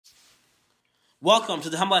Welcome to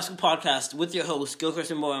the Humble High School Podcast with your hosts, Gilchrist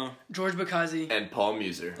Boyle, George Bakazi, and Paul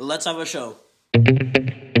Muser. Let's have a show.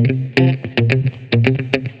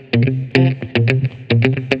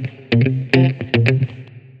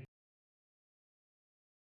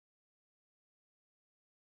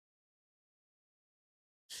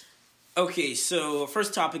 Okay, so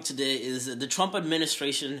first topic today is the Trump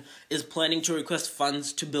administration is planning to request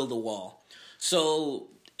funds to build a wall. So,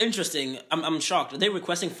 interesting. I'm shocked. Are they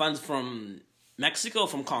requesting funds from Mexico or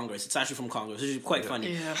from Congress? It's actually from Congress, which is quite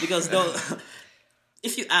funny. Yeah. Because though,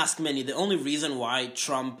 if you ask many, the only reason why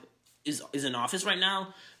Trump is in office right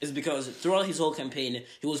now is because throughout his whole campaign,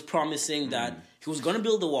 he was promising that he was going to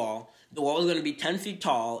build a wall. The wall was going to be 10 feet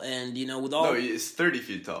tall, and, with all... No, it's 30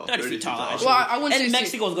 feet tall. 30 feet tall, actually. Well, I wouldn't and say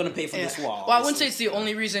Mexico is going to pay for this wall. Well, I wouldn't say it's the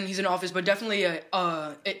only reason he's in office, but definitely, it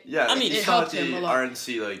it helped him a lot.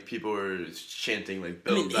 RNC, people were chanting,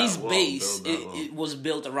 build that his wall, base, build that wall. it was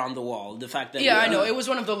built around the wall. The fact that... Yeah, I know. It was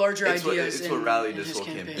one of the larger ideas. It's what rallied in this his whole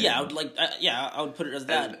campaign. campaign. Yeah, I would put it as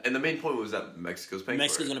that. And the main point was that Mexico's paying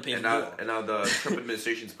Mexico's for it. going to pay for now, the wall. And now the Trump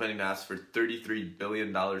administration is planning to ask for $33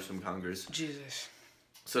 billion from Congress. Jesus.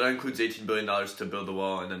 So that includes $18 billion to build the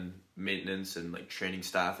wall and then maintenance and training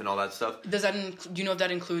staff and all that stuff. Does that do you know if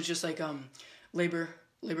that includes just labor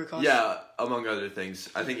costs? Yeah, among other things.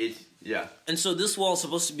 I think yeah. And so this wall is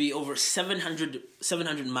supposed to be over 700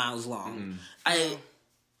 miles long.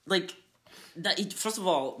 First of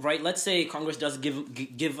all, right? Let's say Congress does give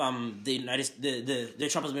the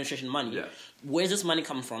Trump administration money. Yeah. Where's this money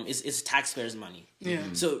come from? It's taxpayers' money. Yeah.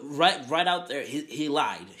 So right out there, he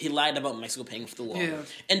lied. He lied about Mexico paying for the wall. Yeah.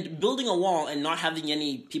 And building a wall and not having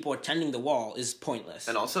any people attending the wall is pointless.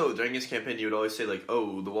 And also during his campaign, he would always say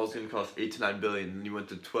oh, the wall's gonna cost $8 to $9 billion, and you went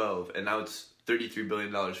to 12, and now it's $33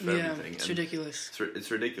 billion for everything. It's ridiculous.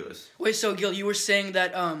 It's ridiculous. Wait, so Gil, you were saying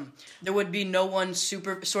that there would be no one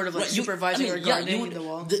supervising or guarding the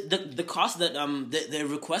wall? The cost that they're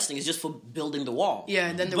requesting is just for building the wall. Yeah,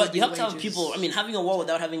 and then but you have to have people. Having a wall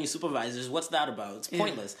without having any supervisors, what's that about? It's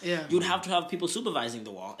pointless. Yeah. You'd have to have people supervising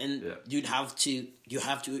the wall, and you have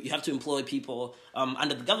to employ people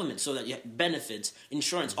under the government so that you have benefits,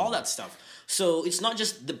 insurance, all that stuff. So it's not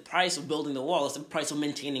just the price of building the wall; it's the price of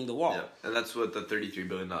maintaining the wall. Yeah, and that's what the $33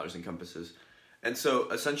 billion encompasses. And so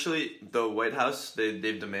essentially, the White House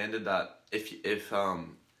they've demanded that if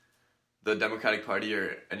the Democratic Party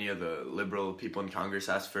or any of the liberal people in Congress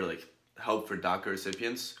ask for help for DACA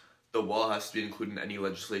recipients, the wall has to be included in any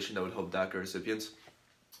legislation that would help DACA recipients.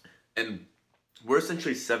 And we're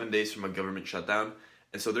essentially 7 days from a government shutdown,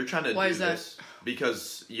 and so they're trying to do this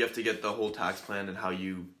because you have to get the whole tax plan and how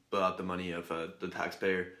you bill out the money of the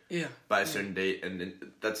taxpayer by a certain date, and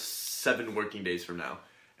that's 7 working days from now.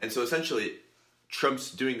 And so essentially,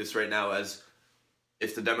 Trump's doing this right now as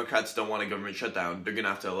if the Democrats don't want a government shutdown, they're going to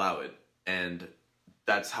have to allow it. And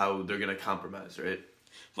that's how they're going to compromise, right?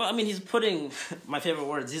 Well, he's putting, my favorite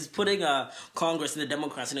words, he's putting Congress and the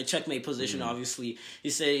Democrats in a checkmate position, obviously.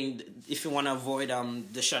 He's saying if you want to avoid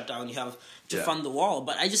the shutdown, you have to fund the wall.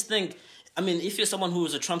 But I just think, if you're someone who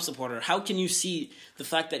is a Trump supporter, how can you see the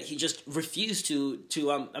fact that he just refused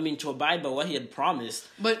to abide by what he had promised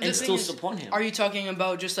and still support him? Are you talking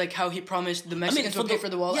about just how he promised the Mexicans would pay for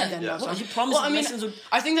the wall and then Well, he promised the Mexicans would...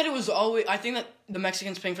 I think that the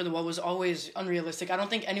Mexicans paying for the wall was always unrealistic. I don't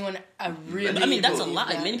think anyone really that's a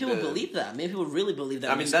lie. Many people believe that. Many people really believe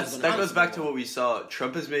that. That goes back to what we saw.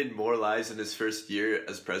 Trump has made more lies in his first year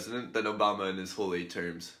as president than Obama in his whole 8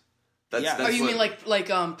 terms. That's you mean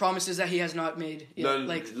promises that he has not made? Yeah.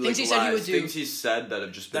 No, things he said he would do. Things he said that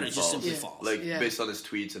have just been false. Just simply false. Based on his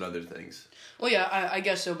tweets and other things. Well, yeah, I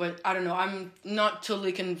guess so, but I don't know. I'm not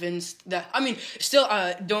totally convinced that. Still,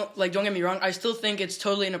 don't get me wrong. I still think it's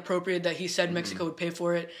totally inappropriate that he said Mexico would pay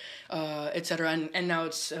for it, etc. And now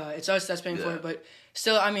it's us that's paying for it. But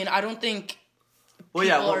still, I don't think. Well,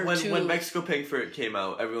 yeah. When Mexico paying for it came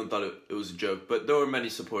out, everyone thought it was a joke, but there were many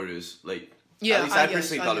supporters at least I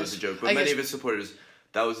personally thought it was a joke, but many of his supporters,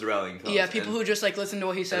 that was the rallying cause. Yeah, people who just listen to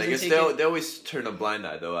what he says. And I guess they always turn a blind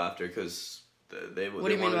eye though after because they want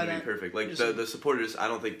it to be perfect. The supporters, I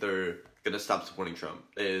don't think they're gonna stop supporting Trump.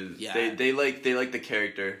 They like the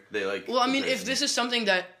character. They like. Well, if this is something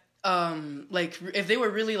that if they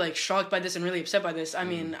were really shocked by this and really upset by this,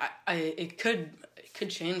 it could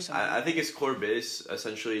change something. I think his core base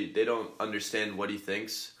essentially they don't understand what he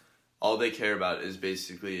thinks. All they care about is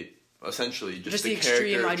basically. Essentially, just the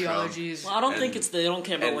extreme ideologies. Well, I don't think they don't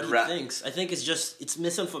care about what he thinks. I think it's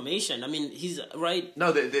misinformation. He's right.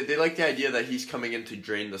 No, they like the idea that he's coming in to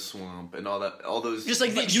drain the swamp and all that. All those just the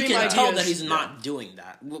extreme you can ideas. tell that he's not doing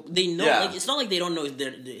that. They know. Yeah. It's not like they don't know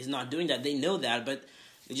he's not doing that. They know that, but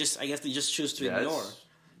I guess they just choose to ignore.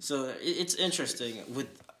 So it's interesting.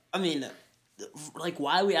 I mean, like,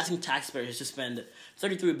 why are we asking taxpayers to spend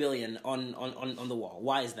 33 billion on the wall?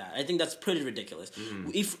 Why is that? I think that's pretty ridiculous.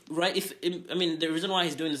 I mean, the reason why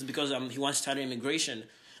he's doing this is because he wants to tighten immigration.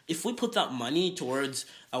 If we put that money towards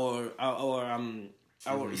our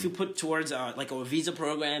if you put towards like our visa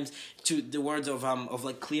programs, to the words of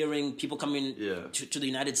like clearing people coming to the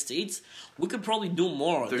United States, we could probably do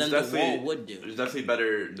more than the wall would do. There's definitely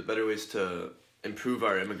better ways to improve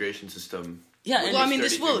our immigration system. Yeah, well, I mean,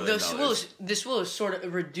 this will sort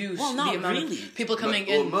of reduce the amount of people coming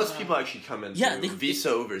in. Well, most people actually come in through visa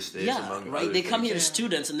overstays. Among other they come things. here as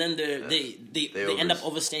students, and then they end up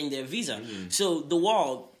overstaying their visa. So the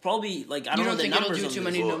wall probably, like, I don't know the numbers. It'll do too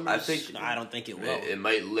many numbers? I don't think it will. It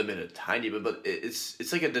might limit a tiny bit, but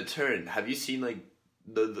it's like a deterrent. Have you seen like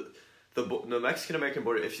the Mexican American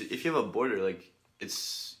border? If you have a border, like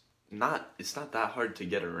it's not that hard to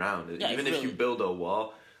get around. Even if you build a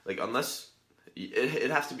wall, like unless it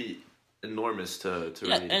has to be enormous to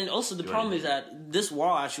really and also the problem is that this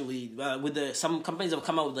wall actually with some companies have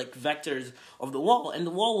come out with like vectors of the wall, and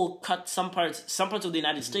the wall will cut some parts of the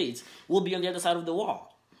United States will be on the other side of the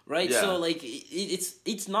wall, right? So like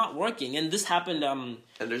it's not working, and this happened and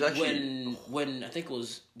there's actually when I think it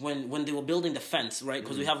was when they were building the fence, right?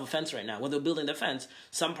 Because we have a fence right now. When they were building the fence,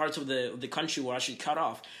 some parts of the country were actually cut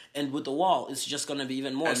off, and with the wall, it's just going to be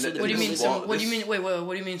even more. And so what do you mean? What do you mean? Wait, what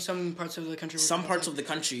do you mean? Some parts of the country. Some parts of the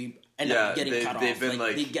country end up getting cut off.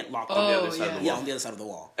 They get locked on the other side of the wall. On the other side of the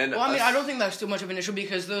wall. And I mean, I don't think that's too much of an issue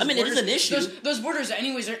because those. it is an issue. Those borders,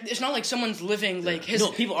 anyways, it's not like someone's living like his.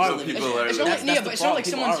 No, people are living. It's not like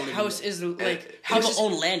someone's house is like houses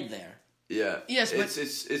own land there. Yeah. Yes, but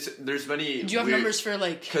it's there's many. Do you have numbers for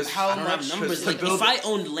like how much? Numbers. Like if I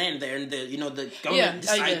owned land there and the government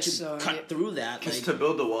decided to cut through that, because to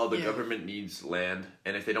build the wall, the government needs land,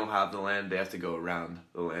 and if they don't have the land, they have to go around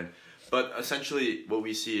the land. But essentially, what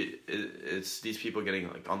we see is these people getting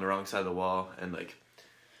like on the wrong side of the wall and like.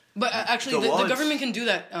 But actually, the government can do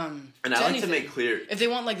that. And I like to make clear if they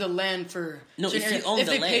want like the land for if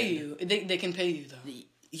they pay you, they can pay you though.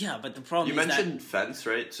 Yeah, but the problem you mentioned fence,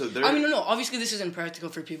 right? So I mean, no. Obviously, this isn't practical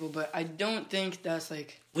for people, but I don't think that's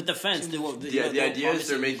like with the fence. The idea is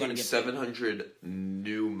they're making 700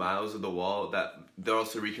 new miles of the wall that they're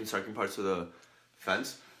also reconstructing parts of the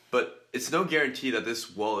fence, but it's no guarantee that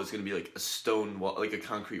this wall is going to be like a stone wall, like a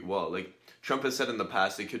concrete wall. Like Trump has said in the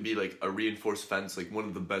past, it could be like a reinforced fence, like one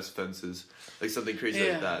of the best fences, like something crazy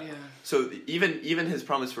like that. Yeah. So even his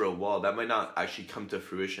promise for a wall that might not actually come to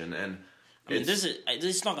fruition and. I mean, this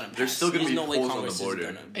is not gonna pass. There's still gonna be no holes on the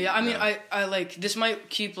border. Yeah, I mean, I like this might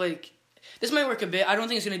keep like this might work a bit. I don't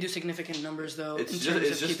think it's gonna do significant numbers though. It's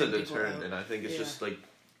just a deterrent, and I think it's just like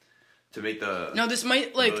to make the this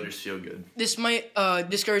might like voters feel good. This might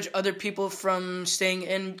discourage other people from staying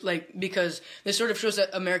in, like because this sort of shows that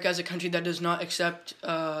America is a country that does not accept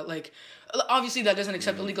obviously that doesn't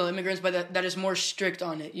accept illegal immigrants, but that is more strict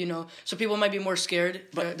on it, so people might be more scared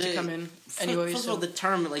to come in anyway. First of all, the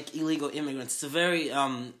term like illegal immigrants, it's a very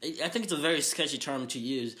I think it's a very sketchy term to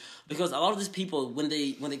use because a lot of these people when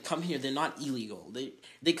they come here, they're not illegal.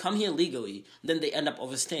 They come here legally, then they end up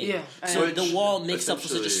overstaying. Yeah, so the wall makes up for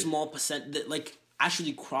such a small percent that like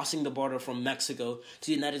actually crossing the border from Mexico to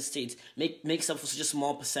the United States makes up for such a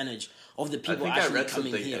small percentage of the people actually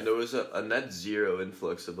coming here. And there was a net zero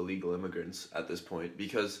influx of illegal immigrants at this point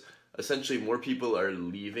because essentially more people are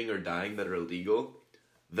leaving or dying that are illegal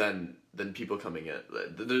than people coming in.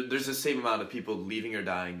 There's the same amount of people leaving or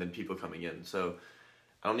dying than people coming in. So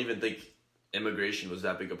I don't even think immigration was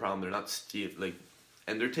that big a problem. They're not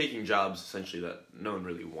and they're taking jobs essentially that no one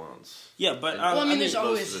really wants. Yeah, but there's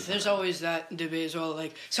always that debate as well.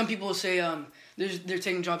 Like some people will say they're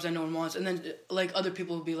taking jobs that no one wants, and then like other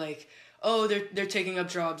people will be like, oh, they're taking up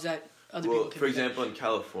jobs that other people can. For example, in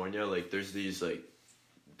California, like there's these I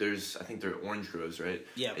think they're orange groves, right?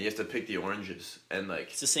 Yeah. And you have to pick the oranges, and like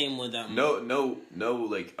it's the same with them. No,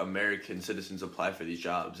 like American citizens apply for these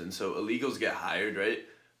jobs, and so illegals get hired, right?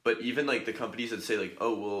 But even like the companies that say like,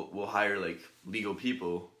 oh, we'll hire like legal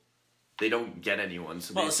people, they don't get anyone.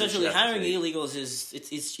 So essentially, hiring illegals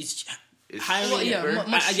it's hiring.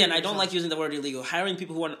 Again, I don't like using the word illegal. Hiring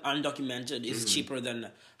people who are undocumented is cheaper than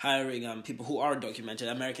hiring people who are documented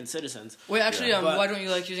American citizens. Wait, actually, why don't you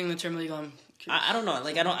like using the term illegal? I don't know.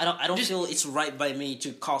 Like I don't feel it's right by me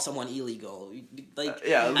to call someone illegal. Like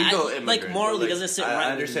illegal immigrant. Like morally doesn't sit right.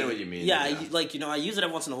 I understand what you mean. Yeah, I use it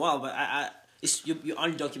every once in a while, but you're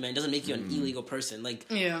undocumented. Doesn't make you an illegal person. Like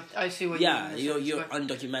Yeah, I see what. yeah, you mean, you're but-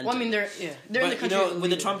 undocumented. Well, I mean, they're in the But country.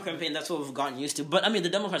 with the Trump campaign, that's what we've gotten used to. But I mean, the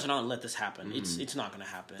Democrats are not gonna let this happen. It's not gonna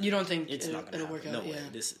happen. You don't think it's not gonna it'll happen. work out? No way.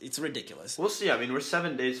 Yeah. It's ridiculous. We'll see. I mean, we're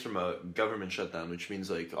 7 days from a government shutdown, which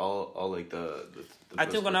means like all like the I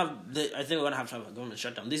think we're gonna have to have a government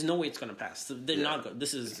shutdown. There's no way it's gonna pass. So they're not.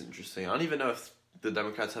 This It's is interesting. I don't even know if the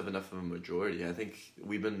Democrats have enough of a majority. I think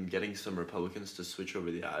we've been getting some Republicans to switch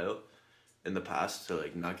over the aisle in the past to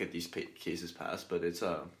like not get these cases passed, but it's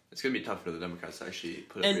gonna be tough for the Democrats to actually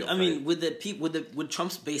put. and I mean with the people with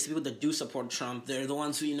Trump's base, people that do support Trump, they're the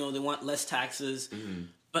ones who they want less taxes.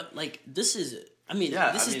 But like this is. I mean,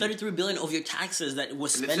 this is $33 billion of your taxes that we're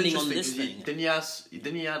spending on this thing. Didn't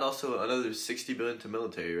you add also another $60 billion to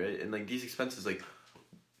military, right? And like these expenses, like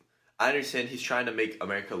I understand he's trying to make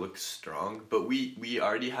America look strong, but we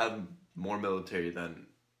already have more military than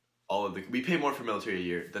we pay more for military a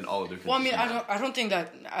year than all other countries. Well, I mean, I don't think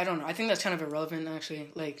that. I don't know. I think that's kind of irrelevant, actually.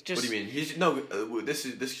 Like, just. What do you mean?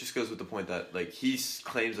 This just goes with the point that like he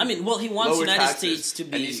claims. I mean, well, he wants lower United taxes, States to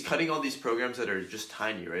be. and he's cutting all these programs that are just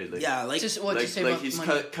tiny, right? Like, yeah, like Just what like, you say like about he's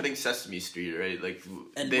money. cutting Sesame Street, right? Like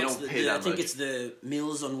and they what's don't pay that much. I think it's the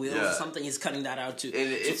Meals on Wheels or something. He's cutting that out too.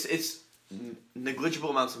 And it's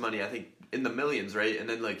negligible amounts of money. I think in the millions, right? And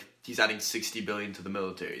then like he's adding $60 billion to the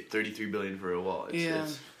military, $33 billion for a wall.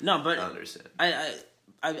 It's, No, but I understand. I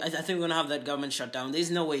think we're gonna have that government shutdown.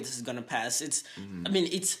 There's no way this is gonna pass. It's I mean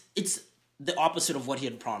it's the opposite of what he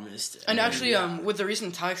had promised. And actually, with the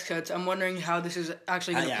recent tax cuts, I'm wondering how this is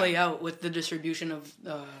actually going to play out with the distribution of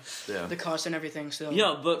the cost and everything. So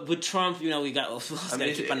yeah, but with Trump, we gotta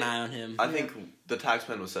keep an eye on him. I think the tax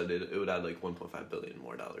plan was said it would add like $1.5 billion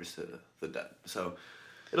more dollars to the debt. So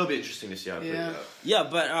it'll be interesting to see how it plays out. Yeah,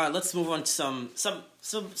 but let's move on to some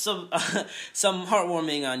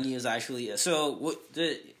heartwarming news actually. So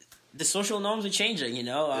the social norms are changing,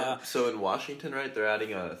 So in Washington, right, they're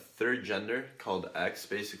adding a third gender called X,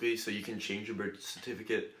 basically. So you can change your birth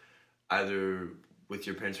certificate either with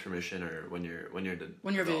your parents' permission or when you're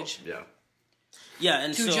of age. Yeah. Yeah,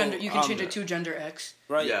 and you can change it to gender X.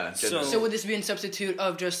 Right. Yeah. So would this be in substitute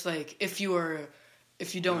of just like if you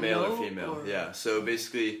don't male know or female? Yeah. So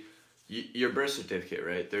basically, your birth certificate,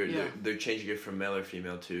 right? They're changing it from male or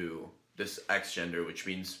female to this X gender, which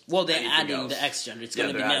means they're adding else. the X gender. It's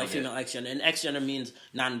going to be male, female, X gender, and X gender means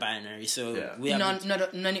non-binary. So we have not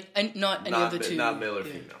any of the two. Not male or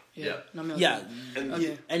female. Yeah. Not male. Yeah,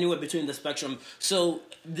 and, anywhere between the spectrum. So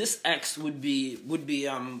this X would be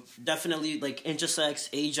definitely like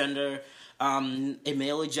intersex, agender, a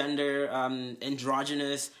male gender,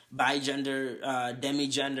 androgynous, bigender,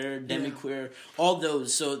 demigender, demiqueer, all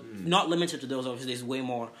those. So not limited to those. Obviously, there's way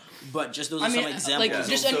more, but just those are some examples. Like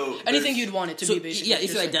just anything you'd want it to be. Basically, yeah.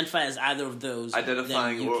 If you identify as either of those,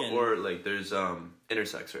 identifying or like there's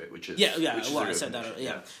intersex, right? Which is well, I said that.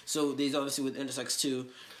 Yeah. So there's obviously with intersex too,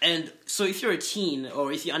 and so if you're a teen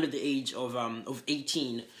or if you're under the age of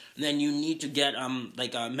 18. Then you need to get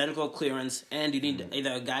like a medical clearance, and you need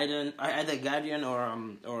either a guardian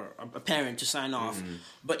or a parent to sign off.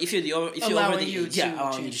 But if you're over the age, allowing you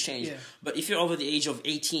to change. Yeah. But if you're over the age of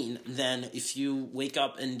 18, then if you wake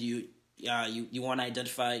up and you want to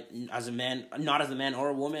identify as a man, not as a man or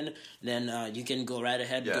a woman, then you can go right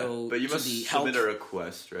ahead. Go, but you must submit a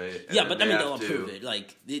request, right? And yeah, but I mean they'll approve it.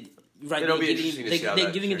 Like they're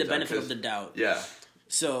giving you the benefit of the doubt. Yeah.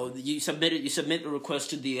 So you submit a request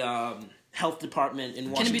to the health department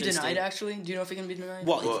in Washington. Can it be denied? State. Actually, do you know if it can be denied?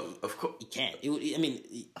 Well, of course it can't.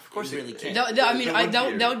 Of course, it really can't.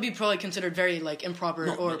 That would be probably considered very like improper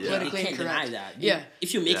or politically you can't incorrect. Deny that. Yeah.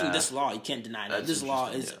 If you're making this law, you can't deny that. This law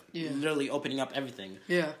is literally opening up everything.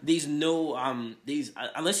 Yeah. There's no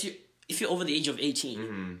unless if you're over the age of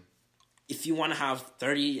 18, if you want to have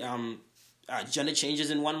 30 gender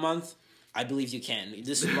changes in 1 month. I believe you can.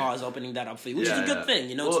 This law is opening that up for you, which is a good thing.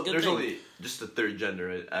 It's a good there's thing. Only just a third gender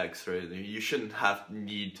at X, right? You shouldn't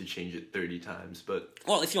need to change it 30 times, but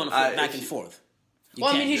if you want to flip back and forth.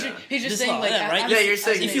 I mean, he's just saying like right? You're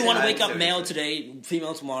saying if you want to wake up male today,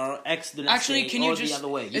 female tomorrow, X the next day, can you or just the other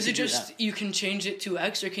way. Is it just you can change it to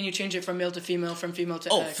X, or can you change it from male to female, from female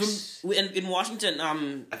to X? In Washington,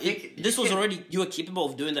 I think you were capable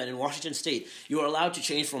of doing that in Washington State. You were allowed to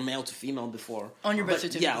change from male to female before on your birth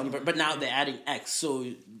certificate. Yeah, but now they're adding X, so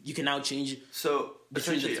you can now change. So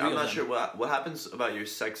essentially, I'm not sure what happens about your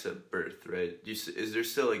sex at birth, right? Is there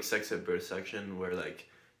still like sex at birth section where like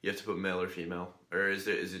you have to put male or female, or is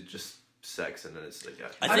it just sex and then it's like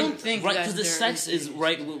I don't think right because the sex is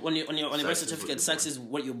right on your birth certificate. Sex is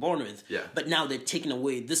what you're born with. Yeah. But now they're taking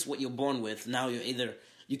away this what you're born with. Now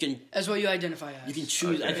you can as what you identify as. You can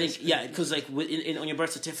choose. Okay. I think because like on your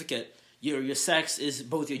birth certificate your sex is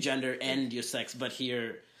both your gender and your sex, but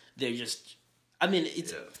here they're just. I mean,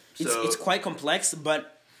 it's quite complex,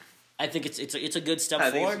 but I think it's a good step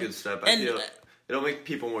forward. I think it's a good step. I feel it'll make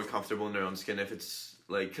people more comfortable in their own skin if it's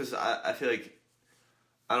like, because I feel like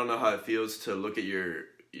I don't know how it feels to look at your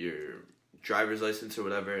driver's license or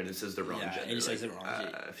whatever, and it says the wrong gender. And it says the wrong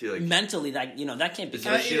gender. I feel like mentally that that can't be.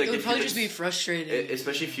 It would probably just be frustrating,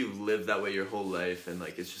 especially if you live that way your whole life, and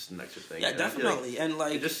like it's just an extra thing. Yeah, and definitely, and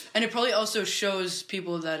like and it probably also shows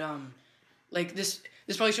people that like this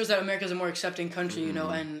probably shows that America is a more accepting country, you know,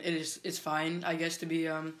 and it's fine, I guess, to be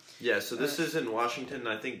Yeah, so this is in Washington.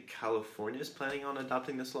 I think California is planning on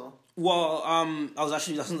adopting this law. Well, I was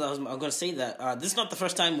going to say that this is not the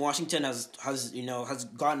first time Washington has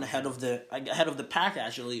gotten ahead of the pack.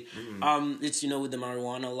 Actually, it's with the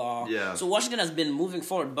marijuana law. Yeah. So Washington has been moving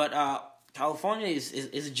forward, but California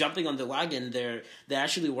is jumping on the wagon. They're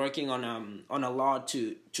actually working on a law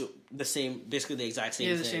to basically the exact same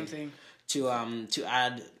thing. the same thing. To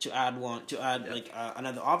add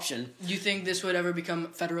another option. Do you think this would ever become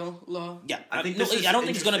federal law? Yeah, I don't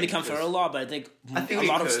think it's going to become federal law, but I think a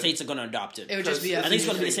lot of states are going to adopt it. It would just be. I think it's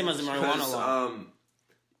going to be the same as the marijuana law.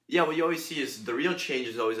 Yeah, what you always see is the real change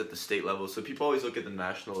is always at the state level. So people always look at the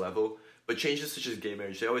national level, but changes such as gay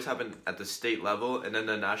marriage, they always happen at the state level, and then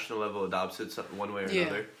the national level adopts it one way or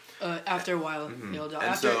another. After a while, they'll adopt.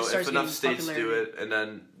 And after so if enough states popularity. do it, and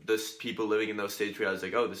then people living in those states realize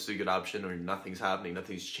like, oh, this is a good option, or nothing's happening,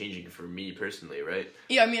 nothing's changing for me personally, right?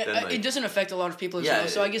 Yeah, I mean, then, it doesn't affect a lot of people as well,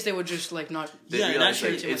 so I guess they would just like not. They realize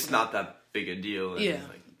actually, like, it's not that big a deal, and Yeah.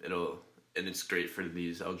 and it's great for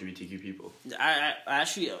these LGBTQ people. I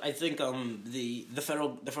think the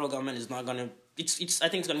federal government is not gonna. I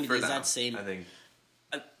think it's gonna be the exact same. I think.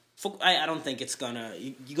 I don't think it's gonna.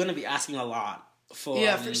 You're gonna be asking a lot.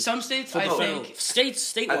 For some states, I think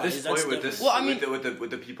statewide. At this point, with this, well, I mean,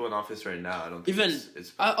 with the people in office right now, I don't think even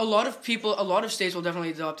it's a lot of states will definitely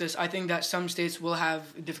adopt this. I think that some states will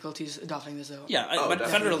have difficulties adopting this though. Yeah, but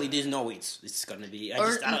definitely. Federally, there's no way it's gonna be.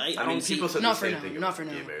 I mean, people said not the same for thing now. about Not for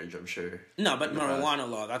now. gay marriage, I'm sure. No, but marijuana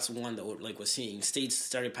law, that's one that we're seeing. States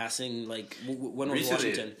started passing when was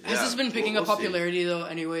Washington? Has this been picking up popularity though?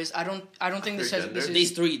 Anyways, I don't think this has.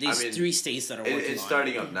 These three states that are working on it. It's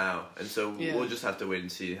starting up now, and so we'll just have to wait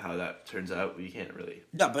and see how that turns out. We can't really.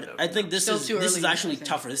 No, but I think this is actually early,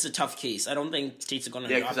 tougher. This is a tough case. I don't think states are going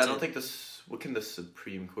to. Yeah, because I don't think this. What can the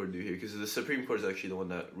Supreme Court do here? Because the Supreme Court is actually the one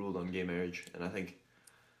that ruled on gay marriage, and I think.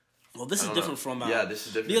 Well, this is different from. This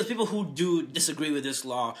is different because people who do disagree with this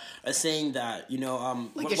law are saying that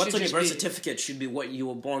what's on your birth certificate should be what you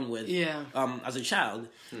were born with. Yeah. As a child,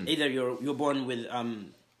 either you're born with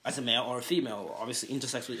as a male or a female, obviously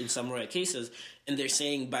intersex in some rare cases, and they're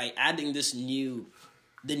saying by adding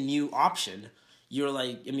the new option, you're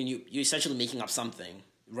essentially making up something,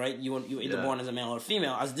 right? You're either born as a male or a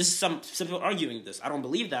female. As this is some people arguing this. I don't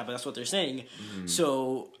believe that, but that's what they're saying.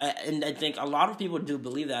 So, and I think a lot of people do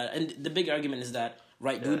believe that. And the big argument is that,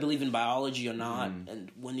 right? Do we believe in biology or not? And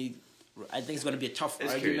I think it's going to be a tough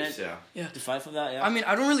argument to fight for that. Yeah. I mean,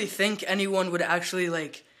 I don't really think anyone would actually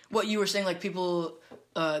like what you were saying. Like people.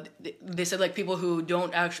 They said like people who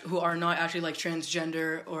are not actually like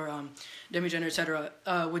transgender or demigender, etc.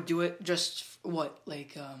 Would do it just for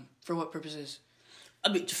what purposes? I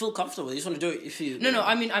mean, to feel comfortable. You just want to do it if you. No.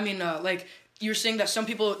 I mean, like you're saying that some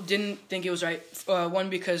people didn't think it was right. One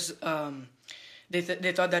because they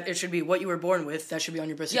thought that it should be what you were born with. That should be on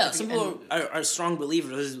your birth certificate. Yeah, some people are strong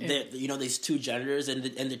believers that there's two genders and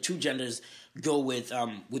the two genders go with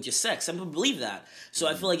your sex. Some people believe that. So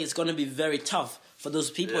I feel like it's going to be very tough for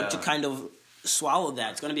those people to kind of swallow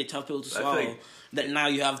that. It's going to be a tough pill to swallow. That now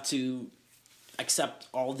you have to accept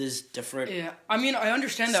all these different. Yeah, I mean, I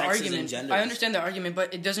understand the argument. I understand the argument,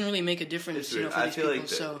 but it doesn't really make a difference, for these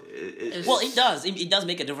people. It does. It does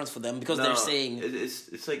make a difference for them because they're saying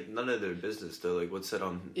it's like none of their business though. Like what's said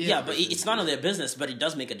on. Yeah, but it's none of their business. But it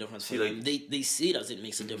does make a difference for them. They see it as it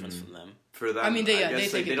makes a difference for them. For them, I mean,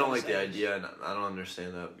 they don't like the idea, and I don't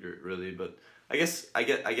understand that really. But I guess I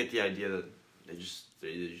get the idea that they just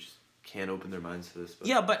can't open their minds to this. But.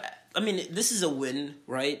 Yeah, but I mean, this is a win,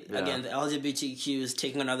 right? Yeah. Again, the LGBTQ is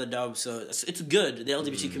taking another dub, so it's good. The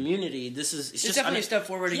LGBT community, it's just definitely a step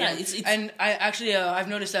forward again. It's and I actually I've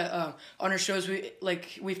noticed that on our shows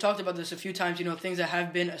we've talked about this a few times. Things that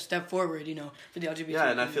have been a step forward, for the LGBT. Yeah,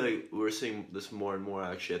 and I feel like we're seeing this more and more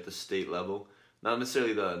actually at the state level. Not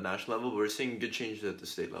necessarily the national level, but we're seeing good changes at the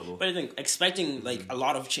state level. But I think expecting a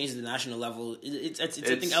lot of changes at the national level, it's I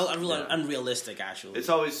think unrealistic actually. It's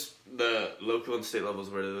always the local and state levels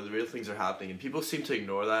where the real things are happening, and people seem to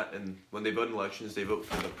ignore that. And when they vote in elections, they vote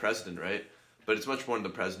for the president, right? But it's much more than the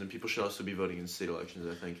president. People should also be voting in state elections,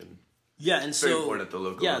 I think. And Yeah, and It's very so important at the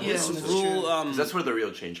local yeah, level. this Yeah, that's rule. true. 'Cause that's where the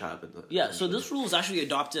real change happens. Yeah, so this rule is actually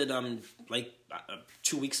adopted like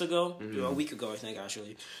 2 weeks ago, a week ago I think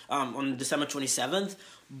actually, on December 27th.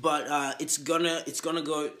 But it's gonna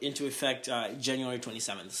go into effect January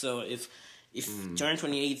 27th. So if January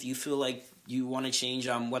 28th you feel like you want to change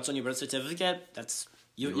what's on your birth certificate, that's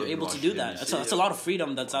you're able to do that. That's a lot of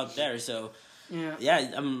freedom that's out there. So yeah,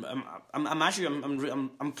 I'm actually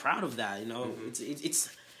I'm proud of that. You know,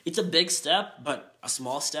 it's a big step, but a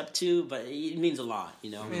small step too. But it means a lot.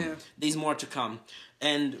 You know, there's more to come.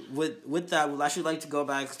 And with that, we'd actually like to go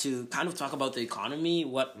back to kind of talk about the economy.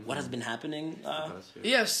 What has been happening?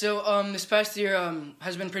 Yeah, so this past year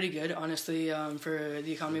has been pretty good, honestly, for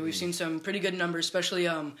the economy. We've seen some pretty good numbers, especially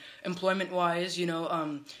employment-wise. You know,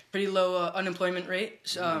 pretty low unemployment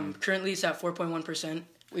rate. Currently, it's at 4.1%.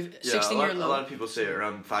 We've 16-year low. A lot of people say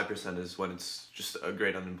around 5% is when it's just a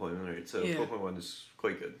great unemployment rate. So 4.1 is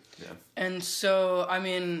quite good. Yeah. And so, I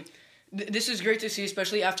mean, this is great to see,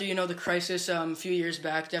 especially after the crisis a few years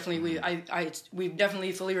back. Definitely, we've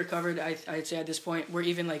definitely fully recovered. I'd say at this point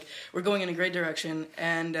we're going in a great direction,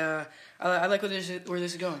 and I like where this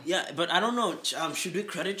is going. Yeah, but I don't know. Should we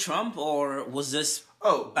credit Trump, or was this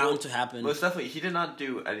bound to happen? Most definitely, he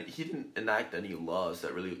didn't enact any laws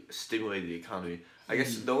that really stimulated the economy. I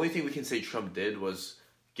guess the only thing we can say Trump did was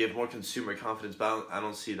give more consumer confidence, but I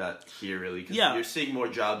don't see that here really. Cause you're seeing more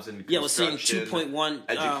jobs in construction, we're seeing 2.1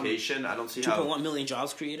 education. I don't see 2.1 million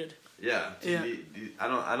jobs created.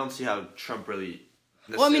 I don't see how Trump really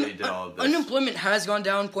necessarily did all of this. Unemployment has gone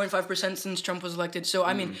down 0.5% since Trump was elected. So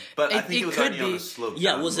I mean, but I think it was already on a slope.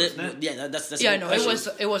 Yeah, down, was it? Wasn't it? Yeah, that's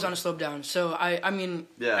it was on a slope down. So I mean,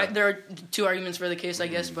 there are two arguments for the case, I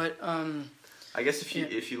guess, but I guess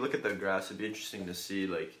if you look at the graphs, it'd be interesting to see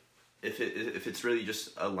like if it's really just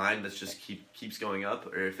a line that's just keeps going up,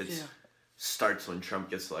 or if it starts when Trump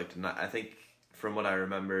gets elected. And I think from what I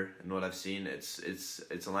remember and what I've seen, it's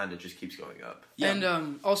a line that just keeps going up. Yeah.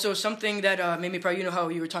 And also something that made me proud. You know how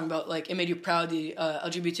you were talking about like it made you proud, the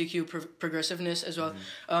LGBTQ progressiveness as well.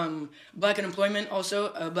 Black unemployment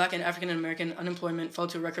also, Black and African American unemployment fell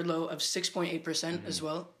to a record low of 6.8% as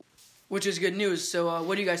well, which is good news. So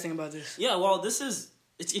what do you guys think about this? Yeah, well, this is.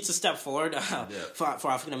 It's a step forward for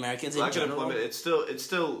African Americans in general. Unemployment, it's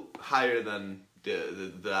still higher than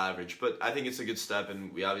the average, but I think it's a good step,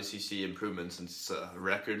 and we obviously see improvements since it's a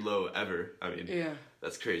record low ever. I mean,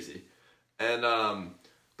 that's crazy. And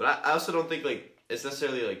but I also don't think like it's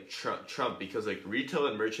necessarily like Trump because like retail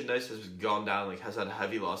and merchandise has gone down, like has had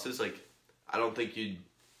heavy losses. Like I don't think you'd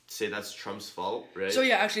say that's Trump's fault, right? So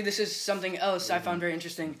yeah, actually, this is something else I found very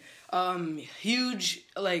interesting. Huge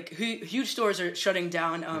stores are shutting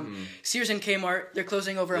down. Sears and Kmart, they're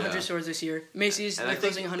closing over 100 stores this year. Macy's, they're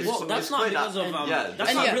closing 100 stores. Well, that's not because of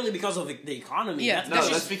that's not really because of the economy. Yeah,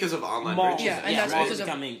 that's because of online purchases. Yeah, and that's because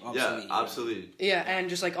of yeah, absolutely. Yeah, and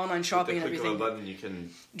just like online shopping and everything. With the click of a button, you can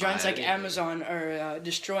giants like Amazon are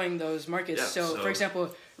destroying those markets. Yeah, so, for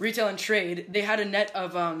example, retail and trade, they had a net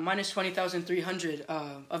of minus 20,300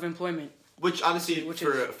 of employment. Which honestly,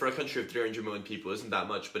 for a country of 300 million people, isn't that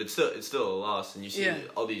much, but it's still a loss. And you see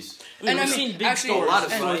all these. And we've seen big stores. A lot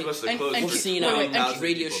of stores must have closed. We've seen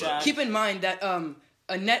Radio Shack. Keep in mind that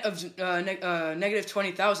a net of negative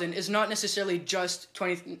 20,000 is not necessarily just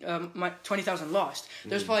 20,000 lost.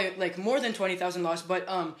 There's probably like more than 20,000 lost, but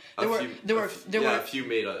there were a few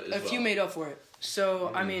made up. Few made up for it.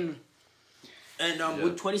 So I mean. And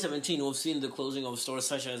with 2017, we've seen the closing of stores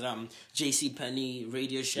such as JCPenney,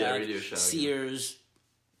 Radio Shack, Sears,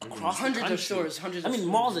 across hundreds the of stores. I mean,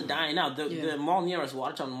 malls are dying out. The mall near us,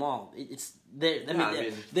 Watertown Mall, they're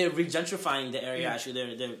regentrifying the area.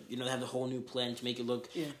 Actually, they have the whole new plan to make it look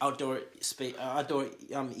outdoor space, outdoor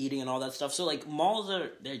eating and all that stuff. So like malls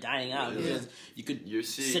they're dying out because you could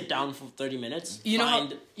sit down for 30 minutes. You know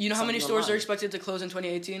how many stores are expected to close in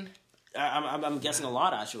 2018? I'm guessing a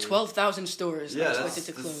lot actually. 12,000 stores are expected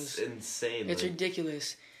to close. That's insane. It's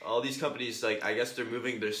ridiculous. All these companies, like I guess they're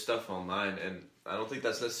moving their stuff online, and I don't think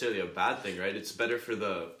that's necessarily a bad thing, right? It's better for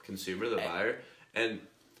the consumer, the buyer, and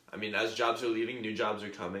I mean, as jobs are leaving, new jobs are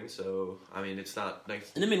coming. So I mean, it's not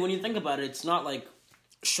nice. And I mean, when you think about it, it's not like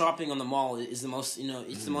shopping on the mall is the most,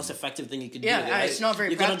 it's the most effective thing you could do. Yeah, it's not very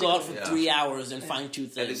You're practical. You're going to go out for 3 hours and find two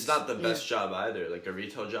things. And it's not the best job either. Like a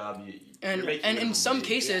retail job, and in some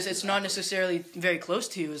cases, it's not necessarily very close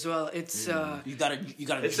to you as well. It's you gotta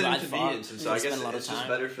it's drive an inconvenience, far. and so I guess it's just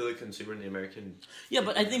better for the consumer and the American. Yeah,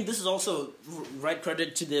 but I think this is also right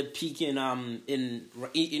credit to the peak in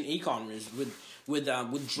e-commerce with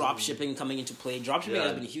drop shipping coming into play. Drop shipping Yeah.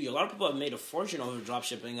 has been huge. A lot of people have made a fortune over drop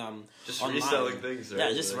shipping. Just online. reselling things, right?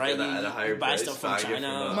 Yeah, just Like, right. at a higher you buy price, stuff from buying it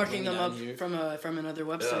China, from, Marking them down up here. from another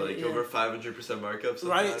Yeah, website. like over 500% markups.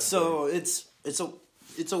 Right. sometimes, So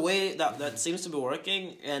it's a way that seems to be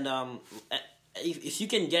working, and if you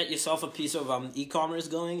can get yourself a piece of e-commerce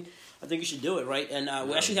going, I think you should do it, right? And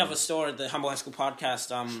we actually have a store at the Humble High School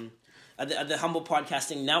Podcast, at the Humble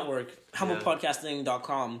Podcasting Network,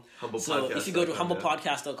 humblepodcasting.com. So if you go to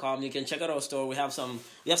humblepodcast.com, you can check out our store. We have some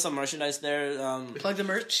merchandise there. Plug the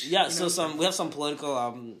merch. Yeah, you so know, we have some political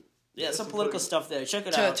some political stuff there. Check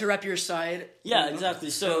it to out. to rep your side. Yeah, exactly.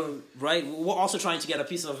 So right, we're also trying to get a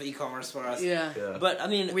piece of e-commerce for us. Yeah. But I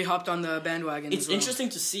mean, We hopped on the bandwagon. it's as well. interesting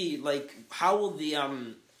to see like how will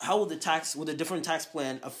the different tax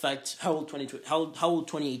plan affect how will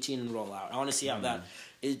 2018 roll out. I want to see how that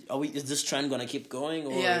is this trend going to keep going,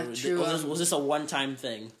 or Yeah, true, was this a one-time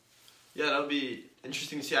thing? Yeah, that'll be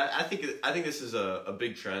interesting to see. I think this is a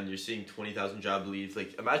big trend. You're seeing 20,000 job leads.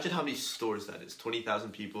 Like, imagine how many stores that is.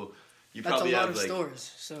 20,000 people. You That's probably a lot have of like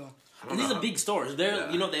stores. So And these are big stores. They're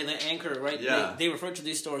they anchor, right? Yeah. They refer to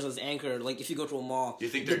these stores as anchor. Like if you go to a mall, You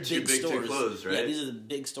think they're too big to close, right? Yeah, these are the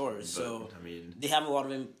big stores. But, So I mean, they have a lot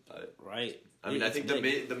of right. I It's think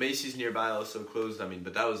big. the Macy's nearby also closed. I mean,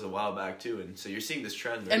 but that was a while back too, and so you're seeing this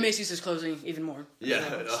trend. Right? and Macy's is closing even more. Yeah,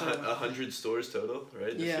 So, 100 stores total,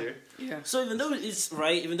 right? This yeah. year. Yeah. So even though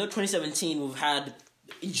 2017 we've had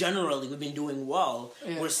generally we've been doing well,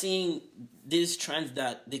 Yeah. we're seeing these trends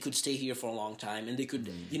that they could stay here for a long time and they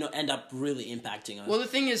could end up really impacting us. Well, the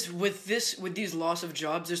thing is, with these loss of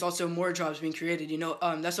jobs, there's also more jobs being created.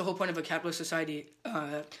 That's the whole point of a capitalist society,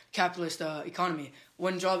 capitalist economy.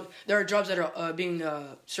 There are jobs that are being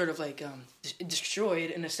sort of like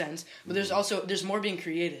destroyed in a sense, but there's more being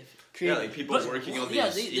creative. Yeah, like people working on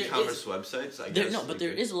these there e-commerce websites. I guess. But there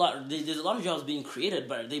is a lot. There's a lot of jobs being created,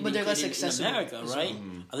 but they're they're less created in accessible America, right?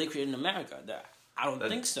 Are they created in America? I don't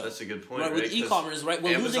think so. That's a good point. Right, Right, with 'Cause e-commerce, right?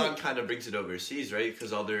 We're Amazon losing. kind of brings it overseas, right?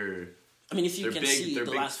 Because all their I mean, if you they're can big- see they're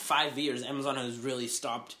the big- last 5 years, Amazon has really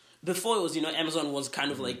stopped. Before it was, Amazon was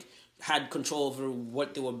kind of like had control over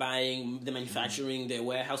what they were buying, the manufacturing, their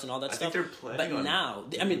warehouse, and all that I stuff. think they're planning but on- now,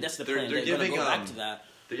 I mean, that's the They're- plan. they're They're, giving, gonna go back to that.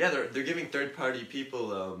 they're giving third-party people.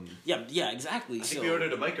 Yeah, exactly. I think we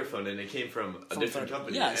ordered a microphone and it came from a different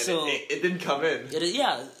company. yeah, and so- it didn't come in.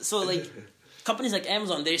 So like companies like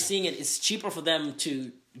Amazon, they're seeing it's cheaper for them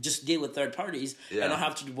to just deal with third parties and not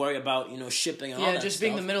have to worry about shipping and all Yeah, that just stuff.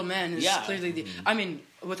 being the middleman is Yeah. clearly the. I mean,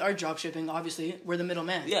 with our job shipping, obviously, we're the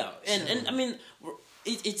middleman. Yeah, and I mean,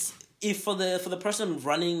 it's if for the person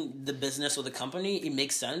running the business or the company, it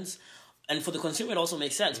makes sense, and for the consumer, it also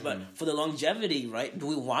makes sense. But for the longevity, right? Do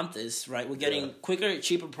we want this? Right? We're getting quicker,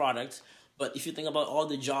 cheaper products. But if you think about all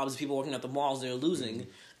the jobs, people working at the malls, they're losing.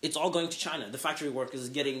 It's all going to China. The factory workers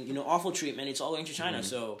getting awful treatment. It's all going to China.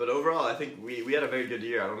 So, But overall, I think we had a very good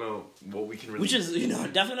year. I don't know what we can really. which is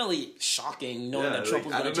definitely shocking knowing that Trump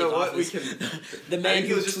was I going to don't take know what we office. can. The I man think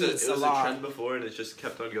who it was just tweets it was a lot. a trend before, and it just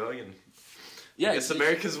kept on going. And Yeah, I guess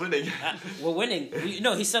America's winning. We're winning.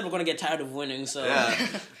 He said we're going to get tired of winning. So Yeah,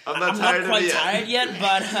 I'm I'm tired not quite of it yet. tired yet,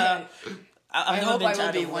 but I never hope been I will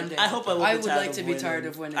tired be of one winning. day. I hope I will. I be would tired like of to be winning. tired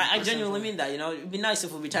of winning. I genuinely mean that. It'd be nice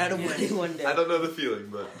if we'd be tired of winning one day. I don't know the feeling,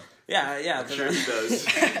 but Yeah. I'm sure he does.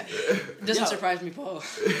 Doesn't Yeah. surprise me, Paul.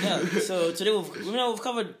 Yeah. So today we've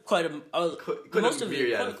covered quite Quite most a of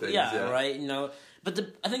myriad it. of things, Yeah, yeah. right. But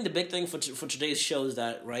I think the big thing for today's show is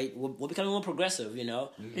that we're becoming more progressive. Yeah.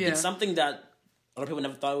 It's something that a lot of people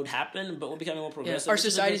never thought would happen, but we're becoming more Yeah. progressive. Our which is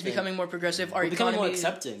a society good is thing. becoming more progressive. Our We're becoming economy, more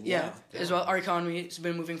accepting. Yeah, as well. Our economy has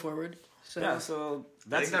been moving forward. So Yeah. So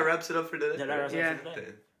I think that wraps it up for today. that wraps it up Yeah. for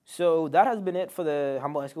today. So that has been it for the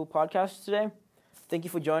Humble High School podcast today. Thank you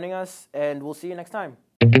for joining us, and we'll see you next time.